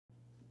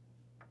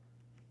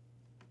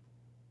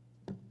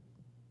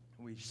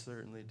We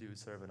certainly do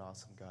serve an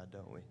awesome God,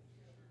 don't we?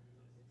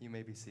 You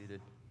may be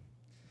seated.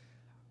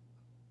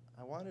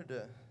 I wanted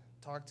to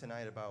talk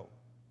tonight about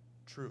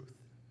truth,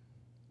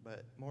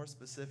 but more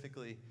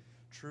specifically,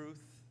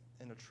 truth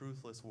in a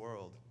truthless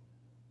world.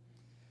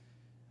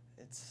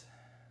 It's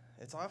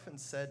often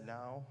said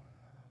now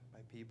by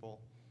people,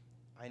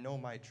 I know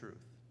my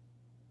truth.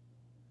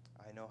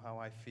 I know how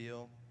I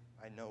feel.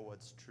 I know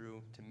what's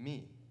true to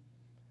me.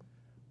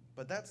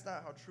 But that's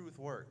not how truth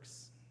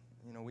works.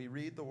 You know, we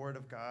read the Word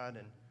of God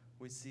and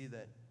we see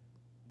that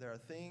there are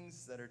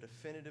things that are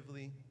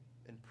definitively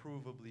and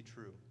provably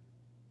true.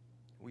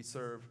 We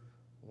serve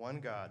one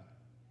God.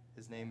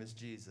 His name is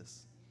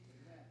Jesus.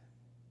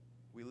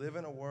 We live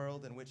in a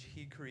world in which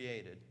He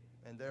created,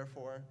 and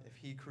therefore, if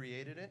He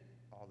created it,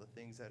 all the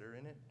things that are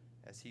in it,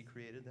 as He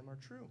created them, are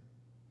true.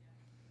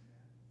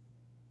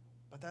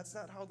 But that's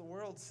not how the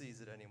world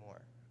sees it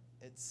anymore.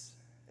 It's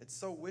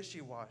so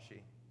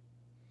wishy-washy.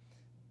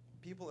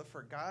 People have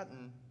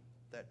forgotten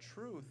that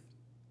truth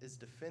is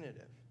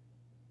definitive.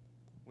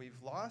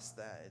 We've lost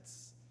that.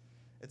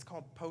 It's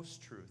called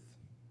post-truth,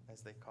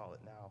 as they call it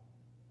now,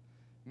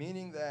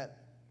 meaning that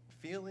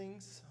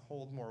feelings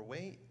hold more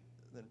weight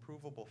than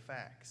provable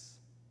facts.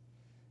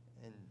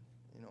 And,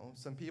 you know,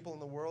 some people in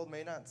the world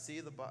may not see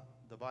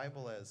the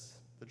Bible as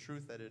the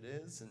truth that it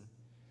is, and,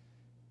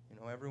 you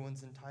know,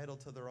 everyone's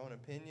entitled to their own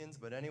opinions,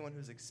 but anyone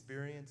who's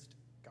experienced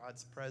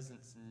God's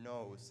presence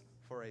knows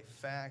for a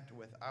fact,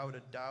 without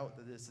a doubt,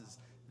 that this is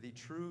the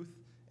truth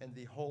and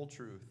the whole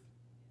truth.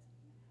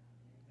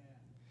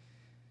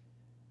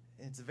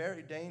 It's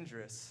very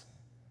dangerous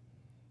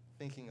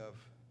thinking of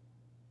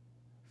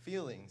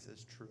feelings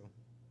as true.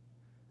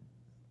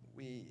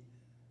 We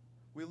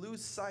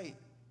lose sight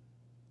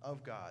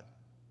of God,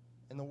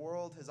 and the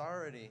world has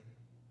already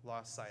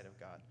lost sight of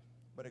God,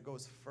 but it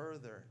goes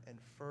further and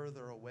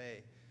further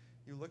away.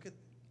 You look at,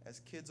 as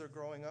kids are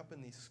growing up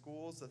in these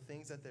schools, the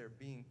things that they're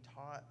being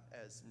taught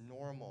as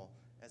normal,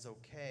 as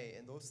okay,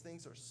 and those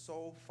things are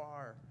so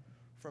far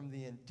from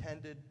the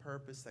intended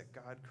purpose that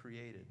God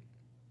created.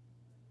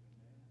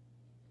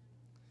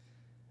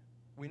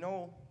 We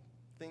know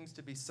things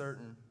to be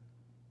certain.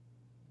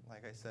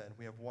 Like I said,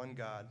 we have one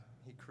God.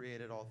 He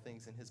created all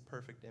things in His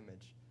perfect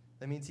image.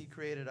 That means He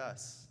created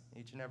us,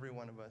 each and every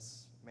one of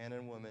us, man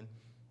and woman,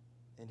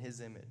 in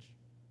His image.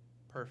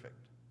 Perfect.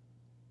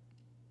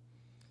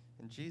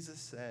 And Jesus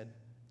said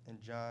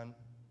in John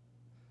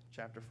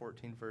chapter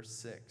 14, verse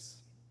 6,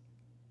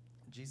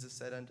 Jesus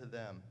said unto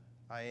them,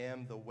 I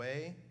am the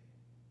way,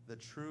 the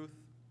truth,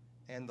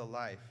 and the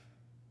life.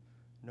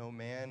 No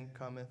man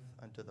cometh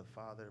unto the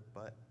Father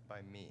but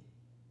by me.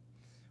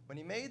 When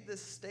He made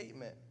this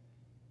statement,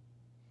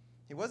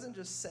 He wasn't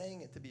just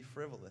saying it to be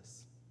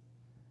frivolous.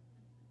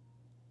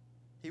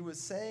 He was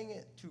saying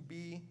it to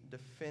be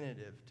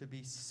definitive, to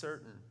be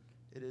certain.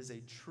 It is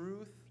a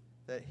truth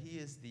that He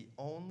is the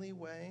only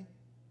way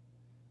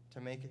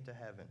to make it to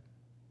heaven.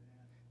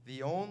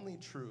 The only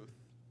truth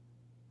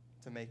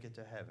to make it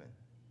to heaven.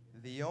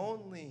 The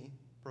only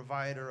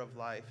provider of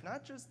life,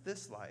 not just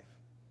this life,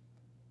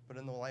 but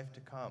in the life to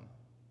come.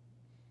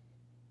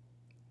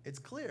 It's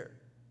clear.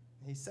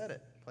 He said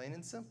it, plain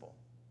and simple,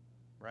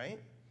 right?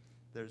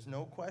 There's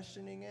no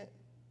questioning it.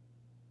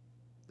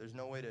 There's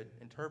no way to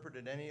interpret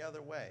it any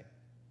other way.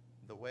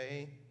 The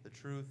way, the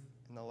truth,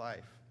 and the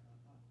life.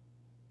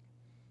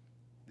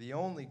 The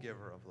only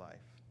giver of life.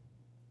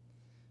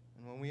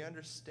 And when we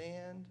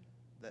understand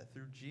that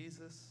through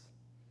Jesus,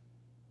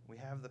 we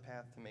have the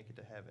path to make it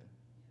to heaven.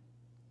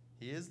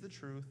 He is the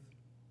truth,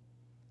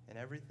 and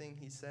everything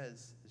He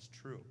says is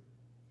true.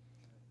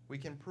 We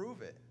can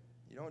prove it.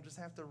 You don't just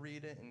have to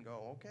read it and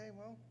go, okay,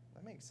 well,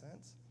 that makes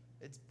sense.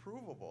 It's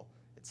provable.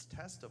 It's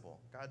testable.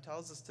 God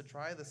tells us to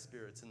try the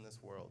spirits in this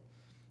world.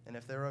 And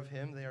if they're of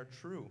Him, they are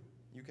true.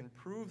 You can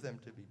prove them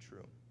to be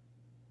true.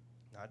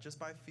 Not just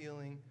by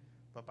feeling,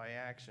 but by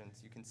actions.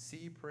 You can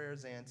see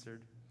prayers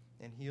answered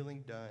and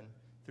healing done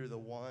through the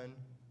one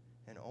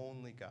and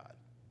only God.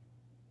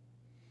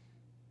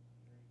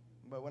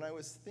 But when I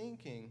was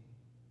thinking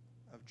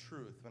of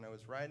truth, when I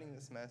was writing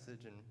this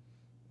message and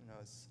I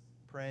was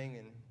praying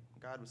and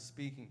God was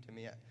speaking to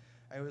me,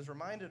 I was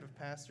reminded of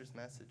Pastor's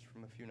message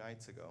from a few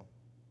nights ago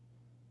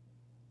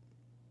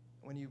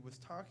when he was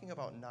talking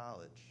about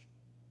knowledge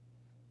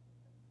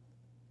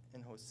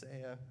in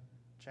Hosea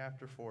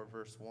chapter 4,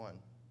 verse 1.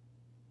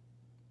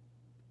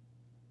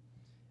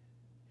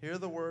 Hear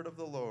the word of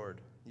the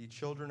Lord, ye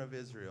children of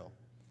Israel,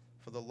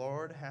 for the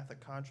Lord hath a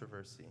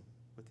controversy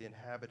with the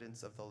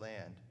inhabitants of the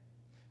land,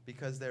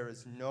 because there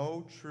is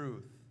no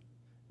truth,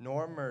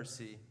 nor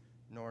mercy,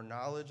 nor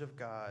knowledge of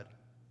God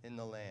in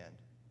the land.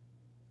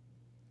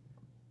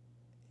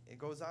 It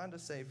goes on to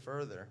say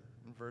further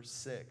in verse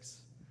 6,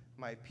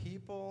 my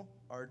people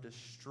are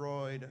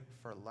destroyed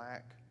for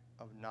lack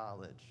of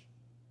knowledge.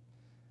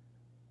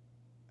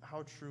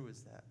 How true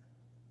is that?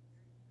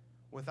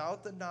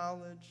 Without the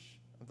knowledge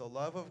of the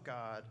love of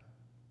God,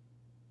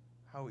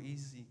 how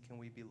easy can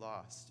we be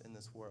lost in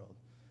this world?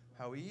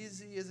 How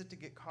easy is it to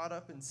get caught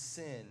up in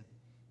sin?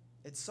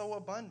 It's so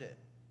abundant.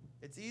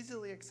 It's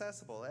easily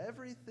accessible.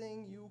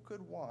 Everything you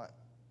could want,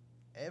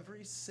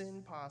 every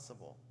sin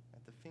possible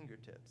at the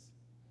fingertips.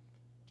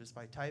 Just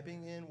by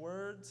typing in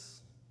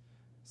words,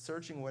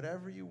 searching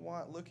whatever you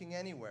want, looking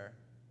anywhere.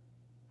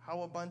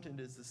 How abundant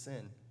is the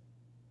sin?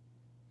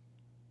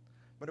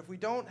 But if we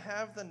don't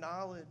have the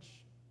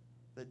knowledge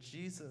that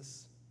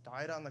Jesus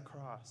died on the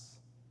cross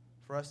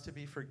for us to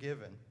be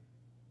forgiven,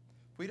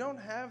 if we don't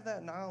have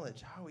that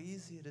knowledge, how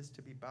easy it is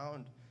to be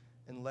bound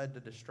and led to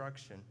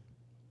destruction.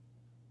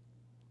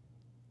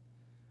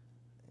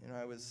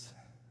 I was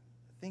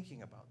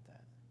thinking about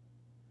that.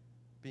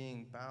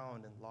 Being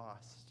bound and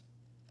lost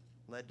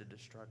led to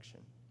destruction.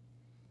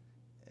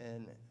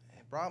 And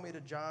it brought me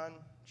to John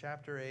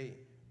chapter 8,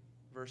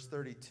 verse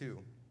 32.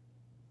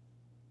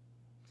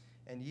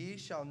 And ye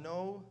shall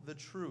know the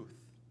truth,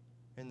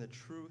 and the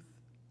truth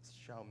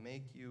shall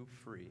make you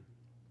free.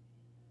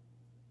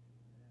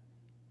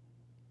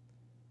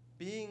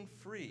 Being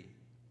free.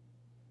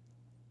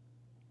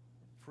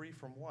 Free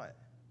from what?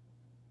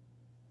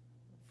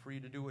 Free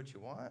to do what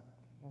you want?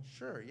 Well,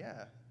 sure,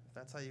 yeah, if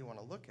that's how you want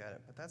to look at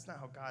it, but that's not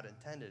how God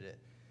intended it.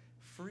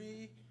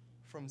 Free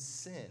from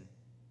sin.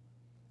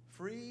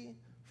 Free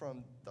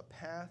from the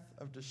path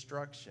of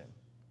destruction.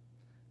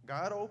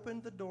 God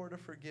opened the door to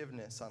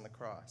forgiveness on the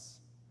cross,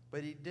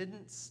 but he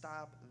didn't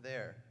stop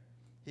there.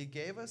 He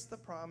gave us the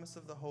promise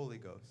of the Holy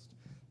Ghost,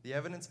 the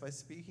evidence by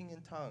speaking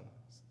in tongues.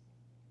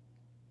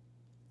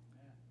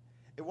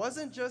 It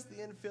wasn't just the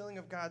infilling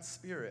of God's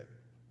Spirit,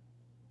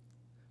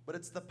 but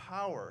it's the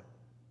power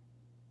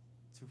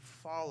to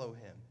follow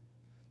him,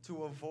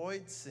 to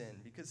avoid sin,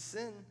 because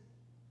sin,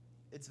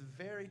 it's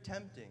very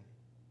tempting.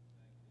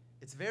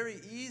 It's very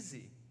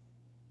easy.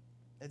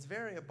 It's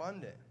very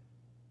abundant.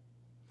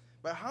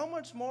 But how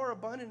much more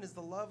abundant is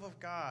the love of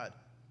God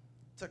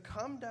to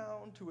come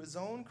down to his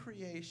own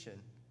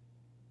creation,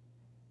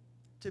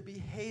 to be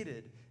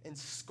hated and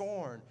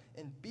scorned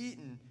and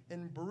beaten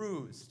and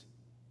bruised,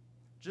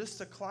 just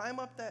to climb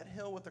up that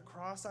hill with a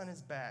cross on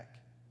his back,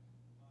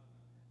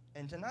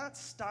 and to not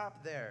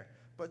stop there,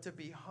 but to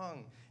be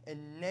hung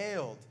and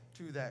nailed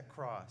to that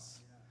cross,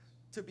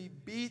 to be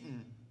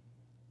beaten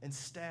and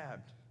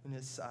stabbed in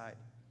his side,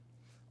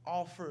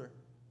 all for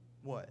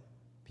what?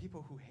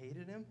 People who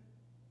hated him?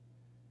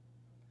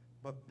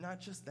 But not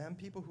just them,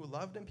 people who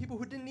loved him, people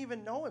who didn't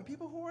even know him,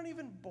 people who weren't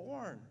even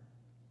born.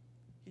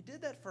 He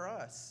did that for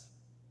us.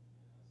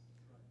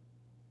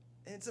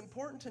 And it's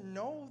important to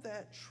know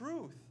that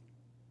truth.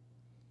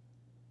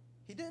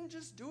 He didn't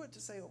just do it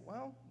to say,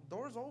 well,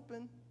 door's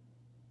open.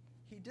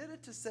 He did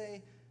it to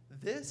say,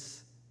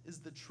 this is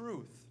the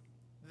truth.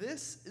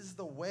 This is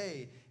the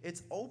way.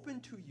 It's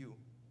open to you.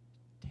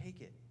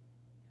 Take it.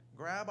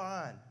 Grab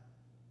on.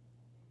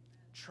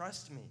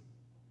 Trust me.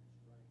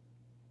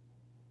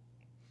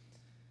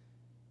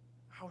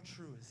 How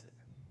true is it?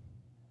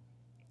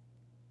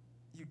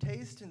 You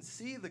taste and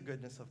see the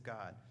goodness of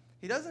God.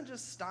 He doesn't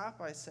just stop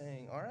by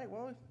saying, all right,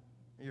 well,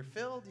 you're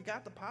filled, you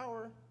got the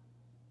power.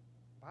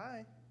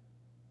 Bye.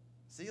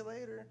 See you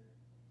later.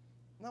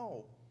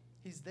 No,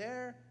 he's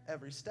there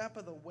every step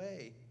of the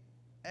way.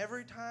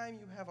 Every time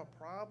you have a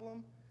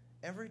problem,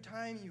 every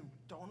time you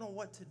don't know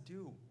what to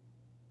do,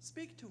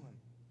 speak to him.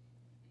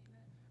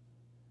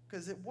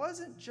 Because it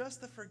wasn't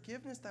just the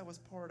forgiveness that was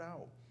poured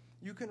out.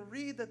 You can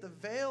read that the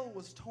veil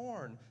was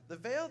torn, the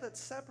veil that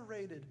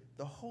separated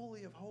the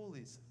Holy of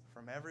Holies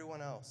from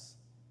everyone else.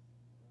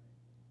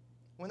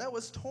 When that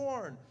was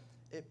torn,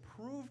 it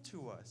proved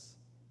to us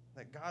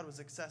that God was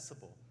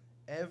accessible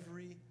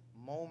every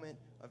moment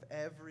of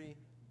every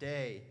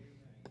day.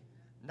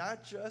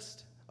 Not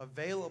just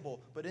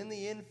available, but in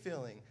the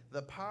infilling,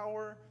 the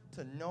power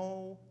to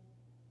know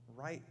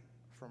right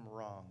from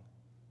wrong,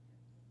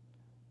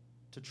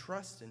 to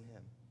trust in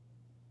him,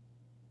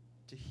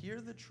 to hear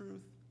the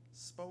truth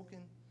spoken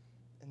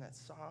in that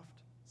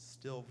soft,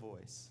 still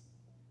voice.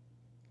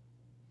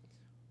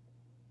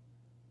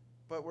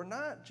 But we're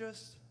not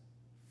just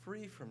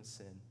free from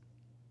sin,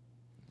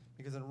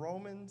 because in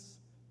Romans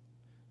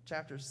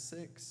chapter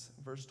 6,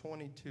 verse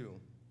 22,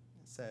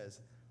 it says,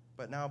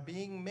 but now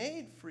being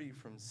made free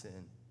from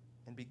sin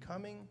and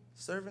becoming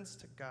servants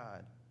to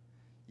God,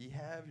 ye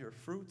have your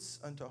fruits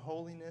unto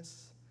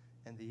holiness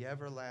and the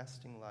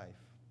everlasting life.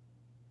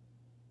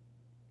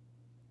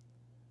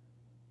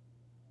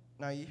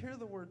 Now you hear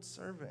the word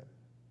servant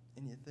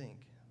and you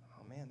think,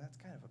 oh man, that's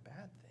kind of a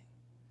bad thing.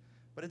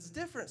 But it's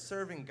different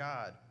serving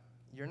God.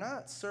 You're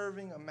not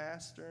serving a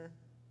master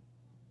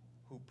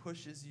who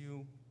pushes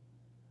you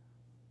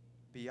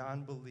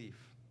beyond belief.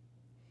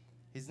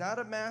 He's not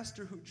a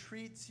master who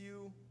treats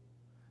you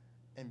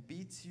and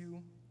beats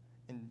you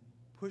and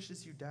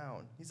pushes you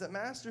down. He's a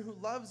master who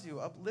loves you,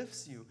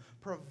 uplifts you,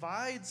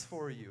 provides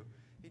for you.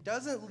 He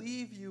doesn't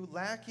leave you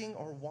lacking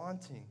or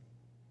wanting.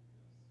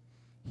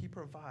 He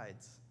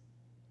provides.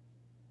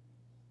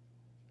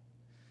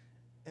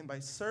 And by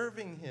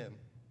serving him,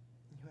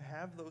 you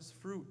have those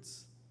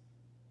fruits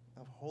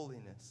of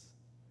holiness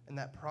and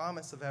that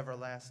promise of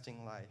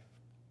everlasting life.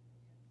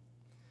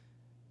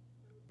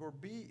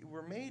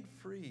 We're made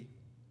free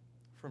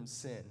from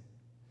sin,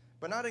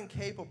 but not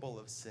incapable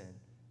of sin.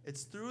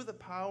 It's through the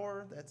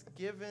power that's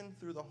given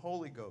through the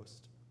Holy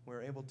Ghost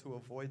we're able to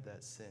avoid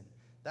that sin.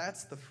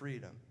 That's the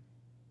freedom.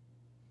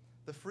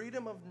 The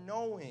freedom of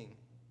knowing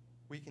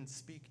we can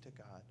speak to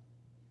God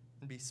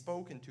and be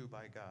spoken to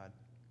by God.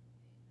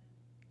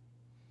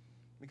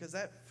 Because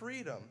that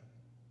freedom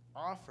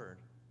offered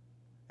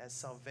as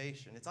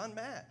salvation, it's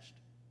unmatched.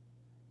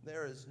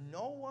 There is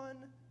no one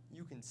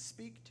you can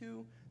speak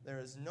to.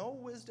 There is no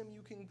wisdom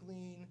you can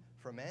glean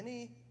from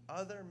any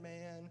other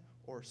man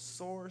or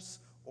source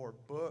or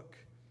book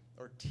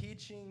or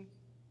teaching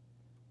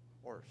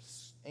or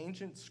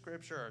ancient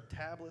scripture or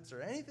tablets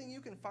or anything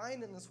you can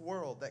find in this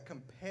world that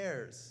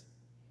compares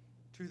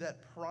to that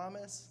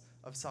promise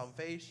of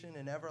salvation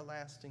and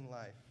everlasting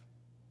life.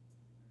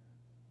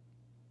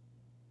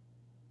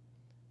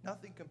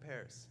 Nothing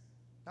compares.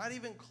 Not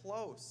even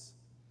close.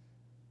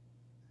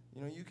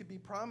 You know, you could be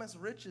promised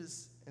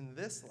riches in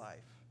this life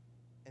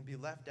and be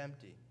left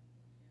empty.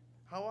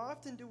 How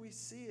often do we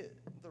see it?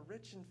 The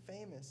rich and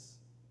famous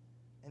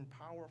and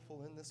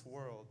powerful in this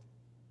world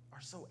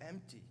are so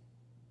empty.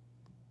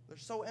 They're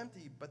so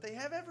empty, but they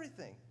have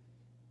everything.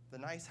 The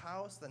nice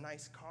house, the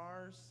nice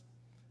cars,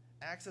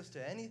 access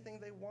to anything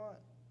they want,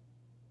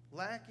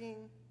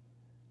 lacking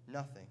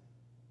nothing,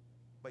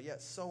 but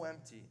yet so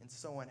empty and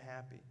so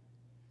unhappy,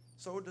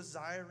 so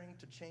desiring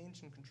to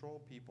change and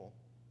control people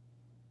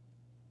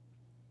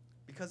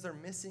because they're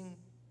missing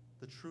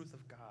the truth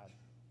of God,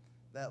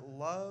 that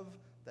love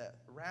that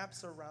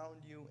wraps around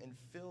you and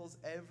fills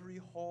every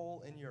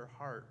hole in your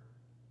heart,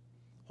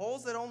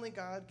 holes that only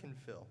God can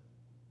fill.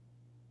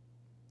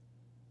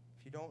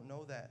 If you don't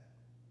know that,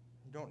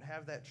 you don't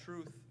have that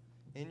truth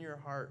in your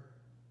heart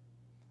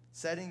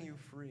setting you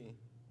free,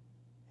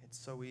 it's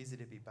so easy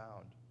to be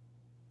bound.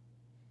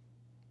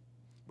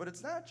 But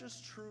it's not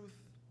just truth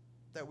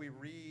that we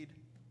read,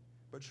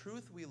 but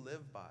truth we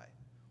live by.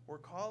 We're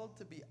called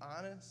to be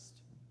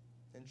honest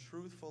and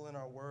truthful in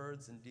our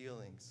words and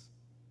dealings.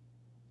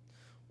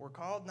 We're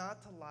called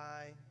not to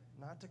lie,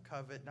 not to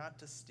covet, not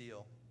to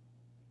steal.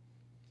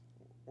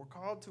 We're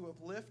called to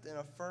uplift and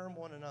affirm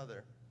one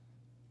another.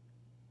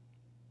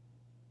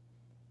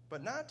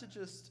 But not to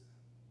just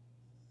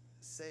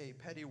say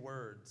petty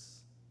words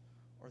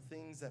or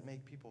things that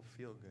make people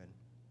feel good.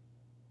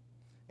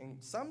 And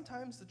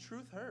sometimes the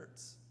truth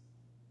hurts.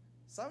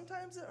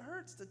 Sometimes it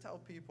hurts to tell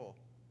people,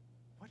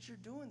 what you're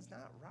doing is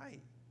not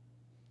right.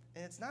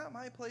 And it's not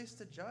my place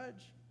to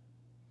judge.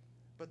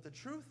 But the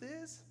truth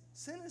is,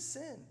 sin is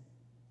sin.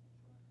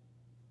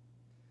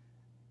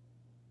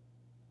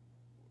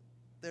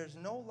 There's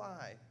no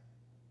lie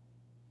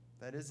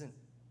that isn't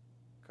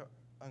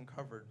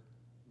uncovered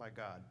by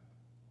God.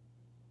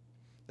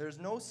 There's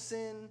no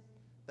sin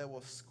that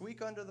will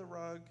squeak under the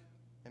rug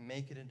and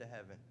make it into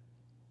heaven.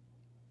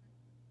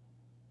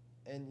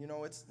 And, you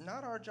know, it's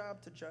not our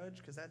job to judge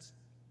because that's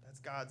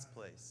God's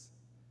place.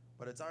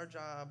 But it's our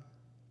job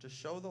to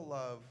show the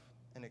love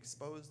and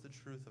expose the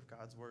truth of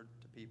God's word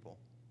to people.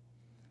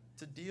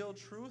 To deal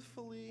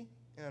truthfully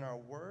in our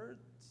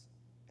words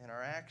and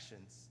our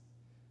actions.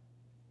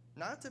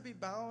 Not to be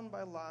bound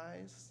by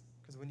lies,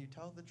 because when you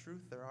tell the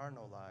truth, there are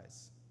no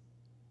lies.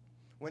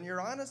 When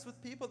you're honest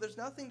with people, there's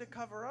nothing to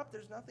cover up,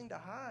 there's nothing to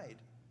hide.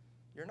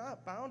 You're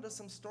not bound to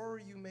some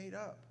story you made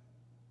up.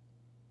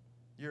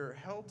 You're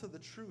held to the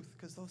truth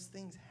because those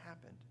things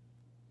happened.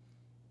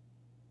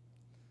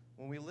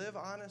 When we live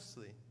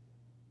honestly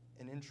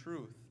and in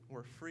truth,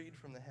 we're freed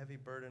from the heavy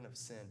burden of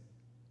sin.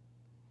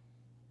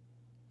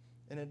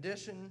 In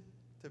addition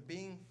to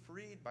being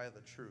freed by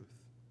the truth,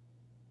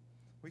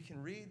 we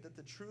can read that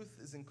the truth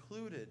is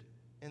included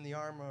in the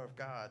armor of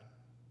God.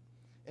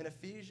 In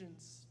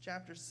Ephesians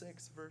chapter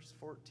 6, verse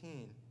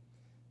 14,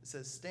 it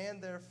says,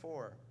 "Stand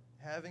therefore,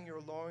 having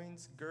your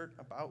loins girt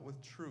about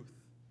with truth,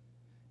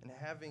 and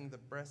having the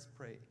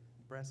breastplate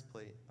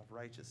of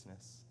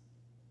righteousness."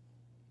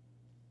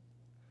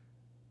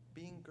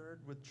 Being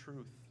girded with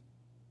truth.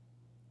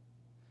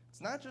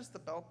 It's not just the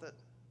belt that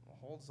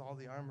holds all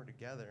the armor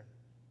together,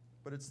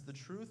 but it's the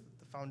truth,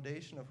 the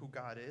foundation of who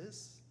God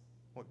is,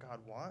 what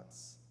God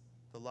wants,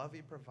 the love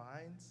he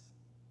provides.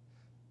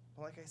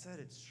 But like I said,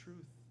 it's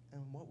truth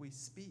and what we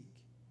speak,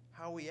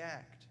 how we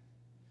act.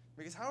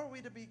 Because how are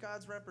we to be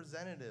God's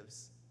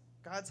representatives,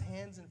 God's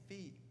hands and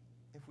feet,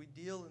 if we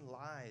deal in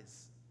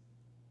lies?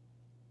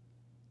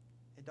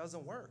 It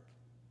doesn't work.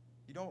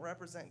 You don't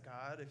represent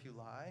God if you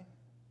lie.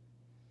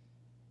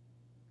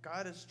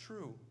 God is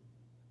true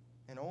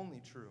and only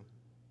true.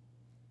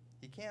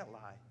 He can't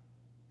lie.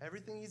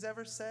 Everything he's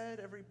ever said,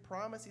 every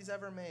promise he's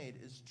ever made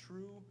is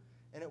true,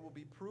 and it will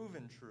be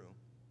proven true.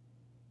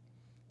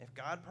 If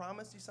God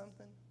promised you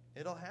something,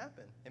 it'll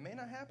happen. It may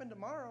not happen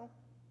tomorrow,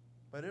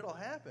 but it'll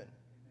happen.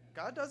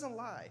 God doesn't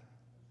lie.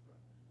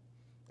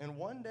 And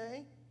one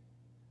day,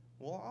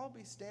 we'll all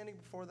be standing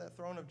before that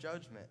throne of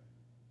judgment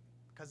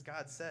because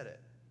God said it.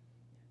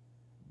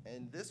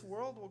 And this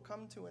world will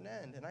come to an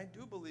end, and I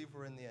do believe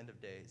we're in the end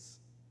of days.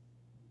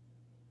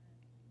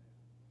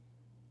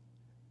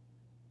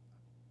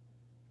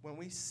 When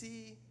we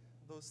see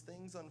those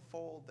things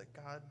unfold that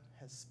God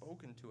has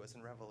spoken to us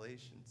in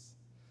Revelations,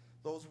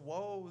 those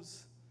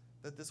woes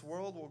that this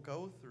world will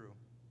go through,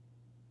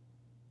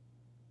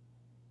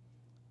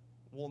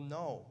 we'll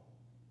know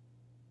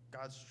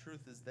God's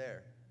truth is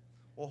there.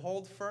 We'll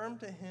hold firm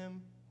to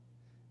him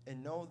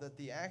and know that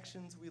the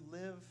actions we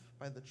live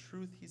by the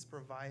truth he's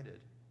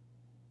provided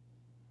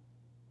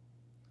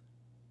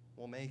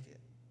will make it,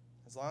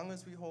 as long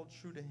as we hold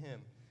true to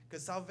him.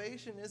 Because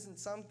salvation isn't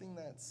something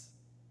that's,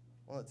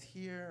 well, it's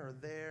here or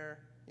there.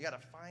 You got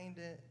to find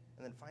it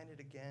and then find it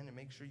again and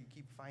make sure you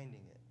keep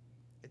finding it.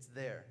 It's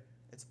there.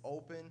 It's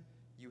open.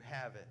 You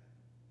have it.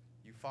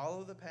 You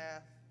follow the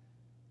path,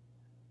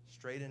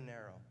 straight and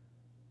narrow.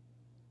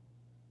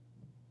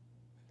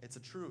 It's a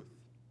truth.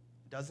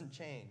 It doesn't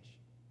change.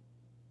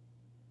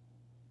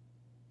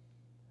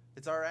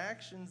 It's our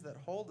actions that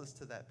hold us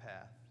to that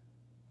path,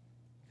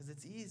 because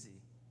it's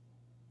easy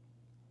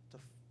to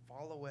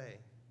fall away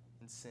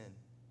in sin.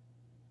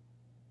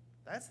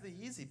 That's the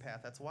easy path.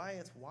 That's why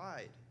it's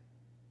wide.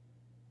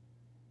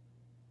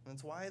 And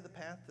it's why the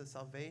path to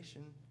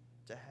salvation,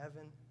 to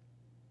heaven,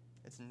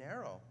 it's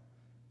narrow,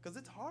 because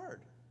it's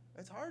hard.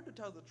 It's hard to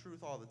tell the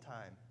truth all the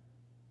time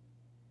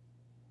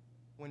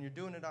when you're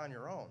doing it on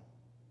your own.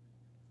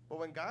 But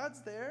when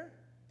God's there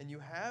and you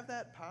have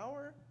that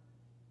power,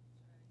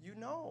 you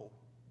know,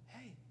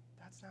 hey,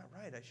 that's not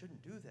right. I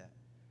shouldn't do that.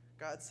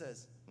 God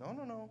says,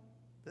 no,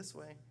 this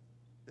way,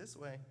 this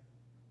way.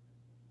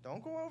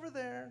 Don't go over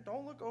there.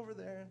 Don't look over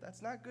there.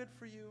 That's not good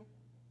for you.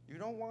 You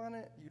don't want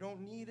it. You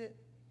don't need it.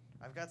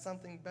 I've got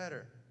something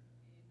better.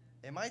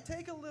 It might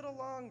take a little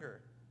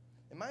longer.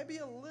 It might be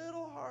a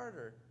little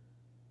harder,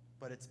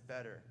 but it's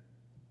better.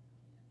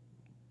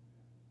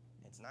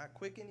 It's not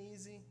quick and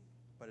easy,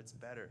 but it's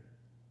better.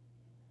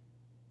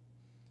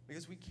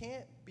 Because we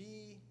can't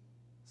be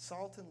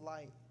salt and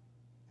light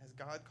as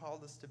God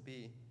called us to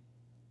be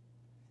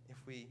if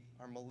we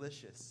are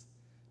malicious,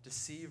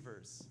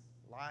 deceivers,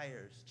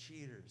 liars,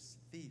 cheaters,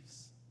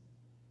 thieves.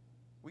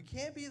 We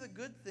can't be the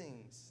good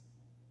things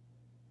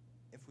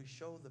if we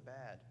show the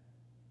bad.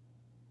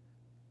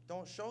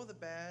 Don't show the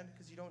bad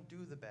because you don't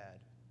do the bad,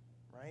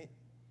 right?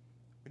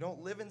 We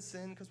don't live in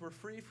sin because we're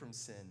free from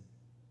sin.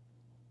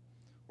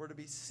 We're to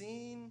be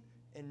seen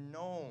and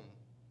known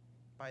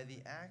by the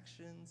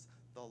actions,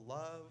 the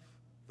love,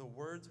 the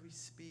words we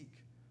speak,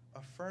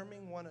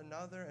 affirming one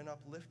another and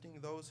uplifting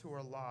those who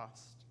are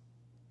lost,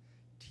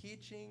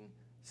 teaching,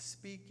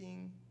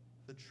 speaking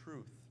the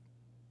truth.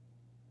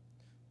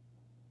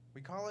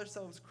 We call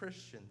ourselves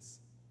Christians.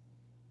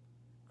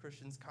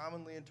 Christians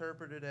commonly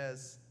interpreted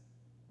as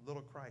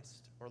little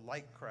Christ or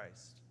like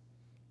Christ,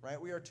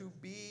 right? We are to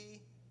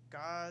be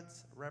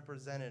God's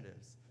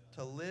representatives,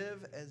 to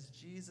live as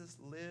Jesus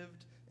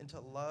lived and to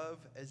love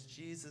as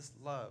Jesus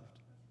loved.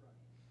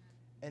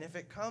 And if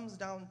it comes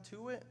down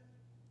to it,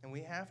 and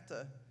we have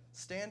to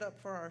stand up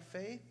for our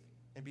faith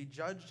and be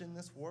judged in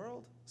this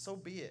world, so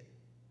be it.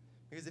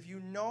 Because if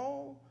you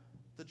know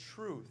the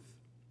truth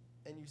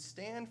and you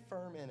stand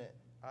firm in it,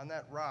 on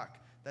that rock,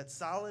 that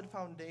solid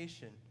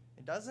foundation,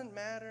 it doesn't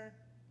matter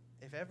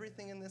if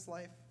everything in this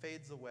life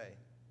fades away,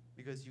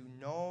 because you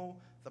know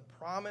the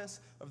promise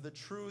of the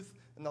truth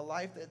and the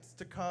life that's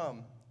to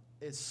come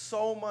is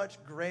so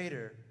much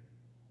greater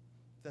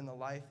than the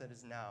life that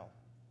is now.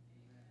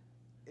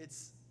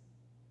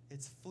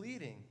 It's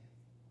fleeting.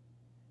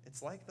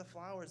 It's like the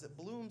flowers. It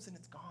blooms and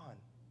it's gone.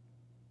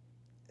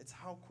 It's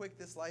how quick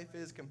this life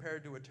is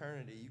compared to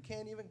eternity. You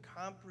can't even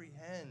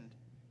comprehend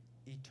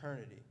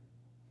eternity.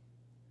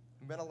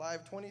 I've been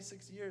alive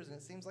 26 years, and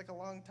it seems like a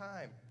long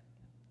time.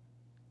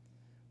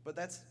 But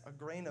that's a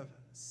grain of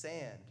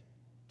sand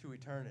to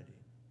eternity.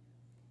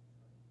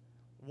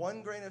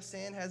 One grain of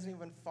sand hasn't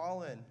even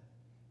fallen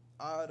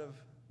out of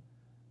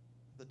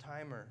the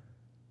timer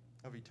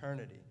of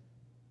eternity.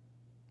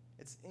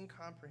 It's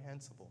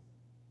incomprehensible.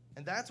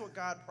 And that's what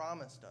God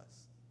promised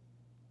us.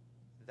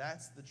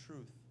 That's the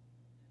truth.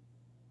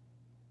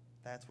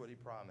 That's what he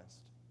promised.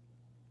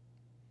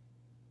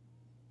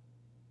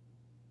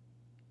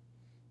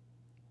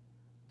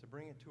 To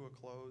bring it to a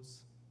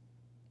close,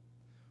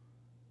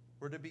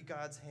 we're to be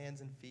God's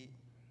hands and feet,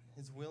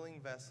 his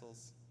willing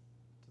vessels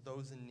to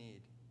those in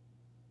need.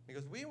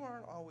 Because we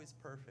weren't always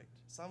perfect.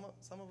 Some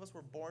of us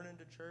were born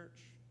into church,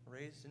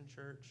 raised in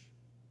church.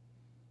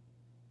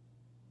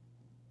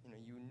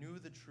 You knew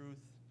the truth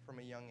from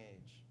a young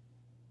age.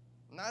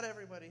 Not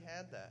everybody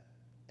had that.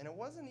 And it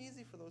wasn't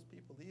easy for those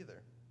people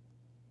either.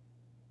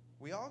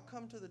 We all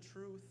come to the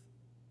truth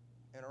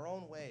in our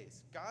own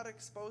ways. God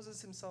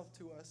exposes himself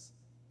to us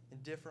in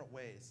different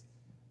ways.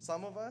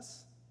 Some of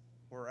us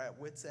were at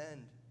wit's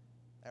end,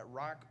 at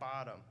rock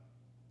bottom.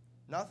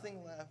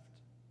 Nothing left,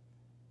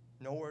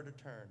 nowhere to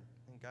turn.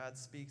 And God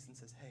speaks and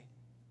says, hey,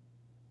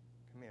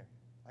 come here.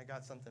 I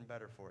got something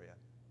better for you.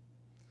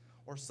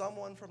 Or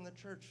someone from the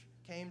church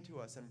came to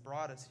us and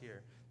brought us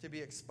here to be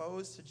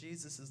exposed to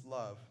Jesus'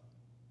 love.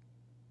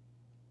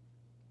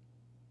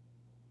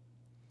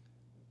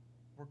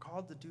 We're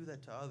called to do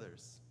that to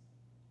others.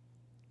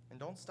 And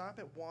don't stop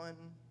at one,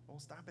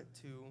 don't stop at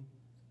two,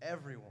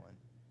 everyone.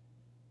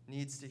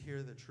 needs to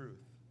hear the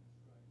truth.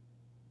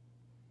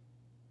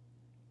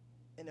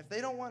 And if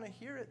they don't want to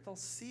hear it, they'll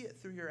see it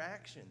through your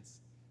actions.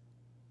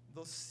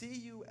 They'll see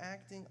you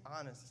acting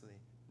honestly,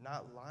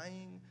 not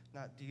lying,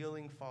 not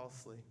dealing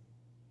falsely.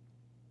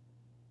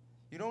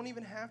 You don't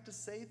even have to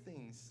say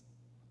things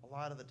a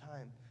lot of the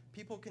time.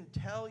 People can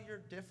tell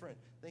you're different.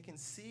 They can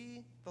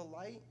see the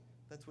light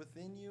that's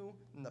within you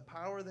and the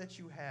power that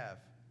you have.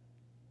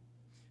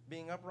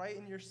 Being upright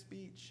in your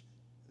speech,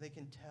 they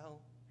can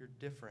tell you're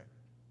different.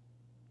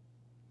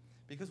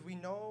 Because we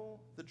know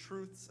the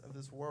truths of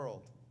this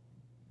world.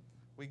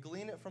 We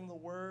glean it from the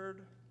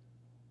Word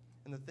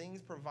and the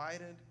things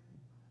provided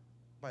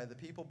by the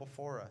people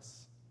before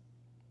us.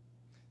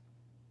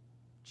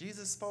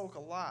 Jesus spoke a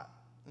lot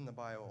in the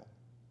Bible,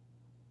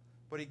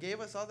 but he gave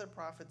us other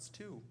prophets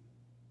too.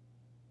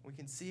 We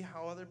can see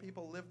how other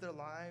people live their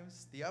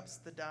lives, the ups,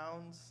 the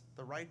downs,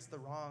 the rights, the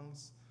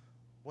wrongs,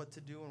 what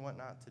to do and what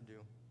not to do.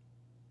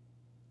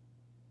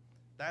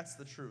 That's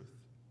the truth.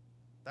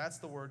 That's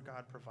the word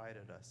God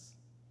provided us.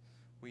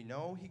 We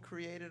know he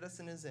created us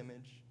in his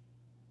image.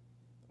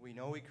 We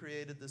know he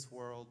created this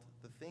world.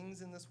 The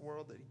things in this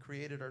world that he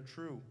created are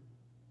true.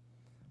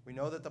 We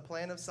know that the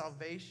plan of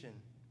salvation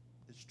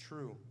is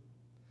true.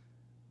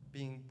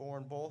 Being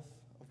born both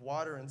of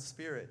water and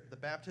spirit, the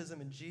baptism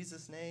in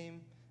Jesus'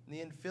 name, and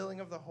the infilling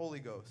of the Holy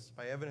Ghost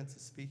by evidence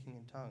of speaking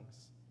in tongues.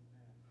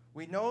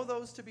 We know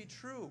those to be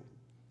true.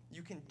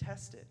 You can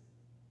test it.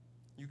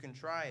 You can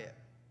try it.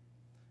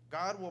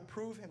 God will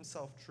prove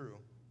himself true.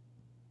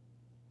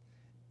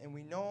 And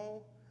we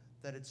know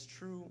that it's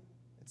true.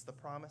 It's the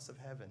promise of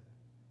heaven.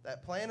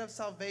 That plan of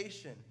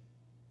salvation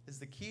is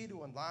the key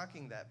to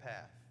unlocking that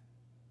path.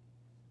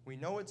 We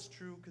know it's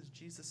true because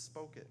Jesus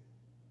spoke it.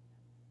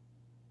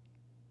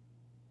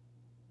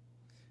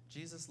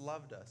 Jesus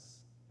loved us,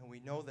 and we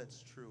know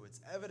that's true. It's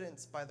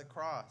evidenced by the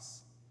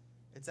cross.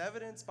 It's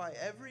evidenced by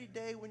every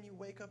day when you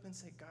wake up and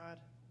say, God,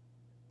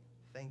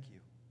 thank you.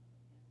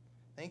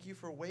 Thank you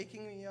for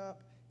waking me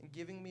up and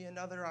giving me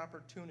another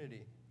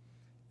opportunity.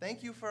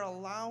 Thank you for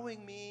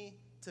allowing me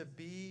to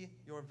be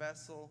your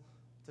vessel,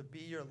 to be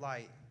your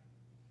light,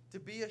 to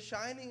be a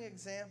shining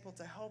example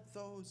to help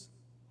those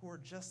who are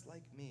just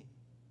like me.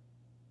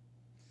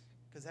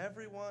 Because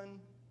everyone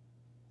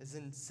is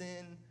in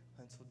sin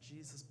until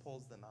Jesus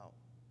pulls them out.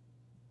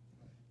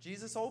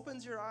 Jesus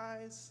opens your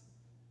eyes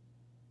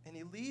and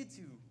he leads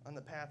you on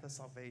the path of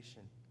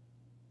salvation.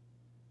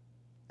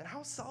 And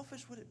how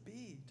selfish would it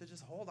be to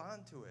just hold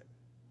on to it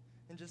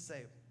and just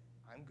say,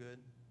 I'm good.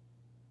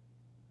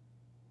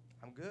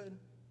 I'm good.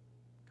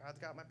 God's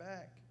got my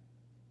back.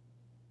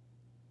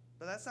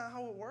 But that's not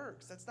how it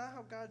works. That's not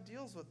how God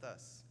deals with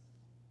us.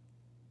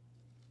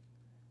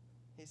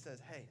 He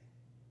says, hey,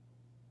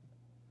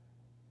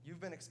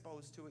 you've been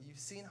exposed to it. You've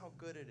seen how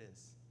good it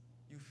is.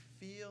 You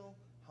feel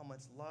how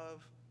much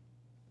love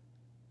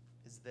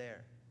is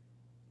there.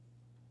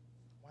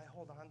 Why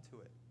hold on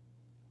to it?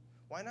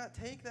 Why not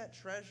take that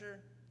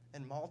treasure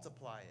and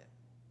multiply it?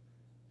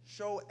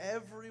 Show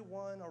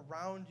everyone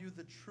around you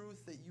the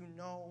truth that you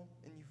know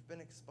and you've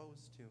been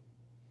exposed to.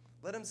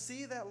 Let them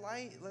see that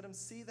light. Let them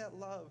see that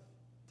love,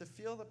 to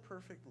feel the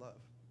perfect love.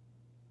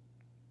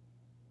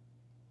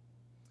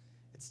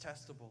 It's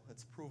testable.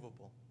 It's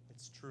provable.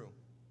 It's true.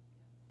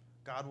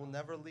 God will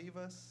never leave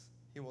us.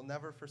 He will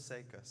never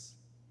forsake us.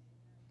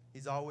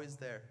 He's always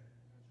there.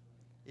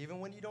 Even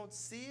when you don't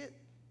see it,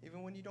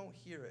 even when you don't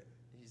hear it,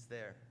 he's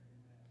there.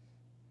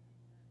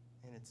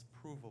 And it's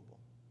provable.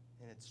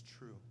 And it's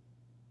true.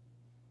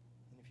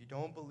 And if you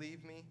don't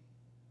believe me,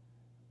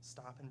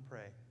 stop and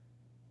pray.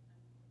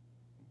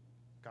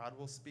 God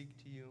will speak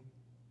to you.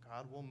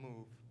 God will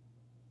move.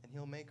 And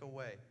he'll make a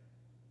way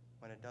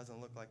when it doesn't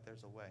look like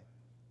there's a way.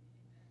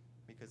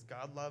 Because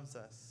God loves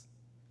us,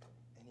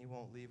 and he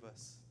won't leave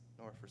us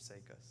nor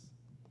forsake us.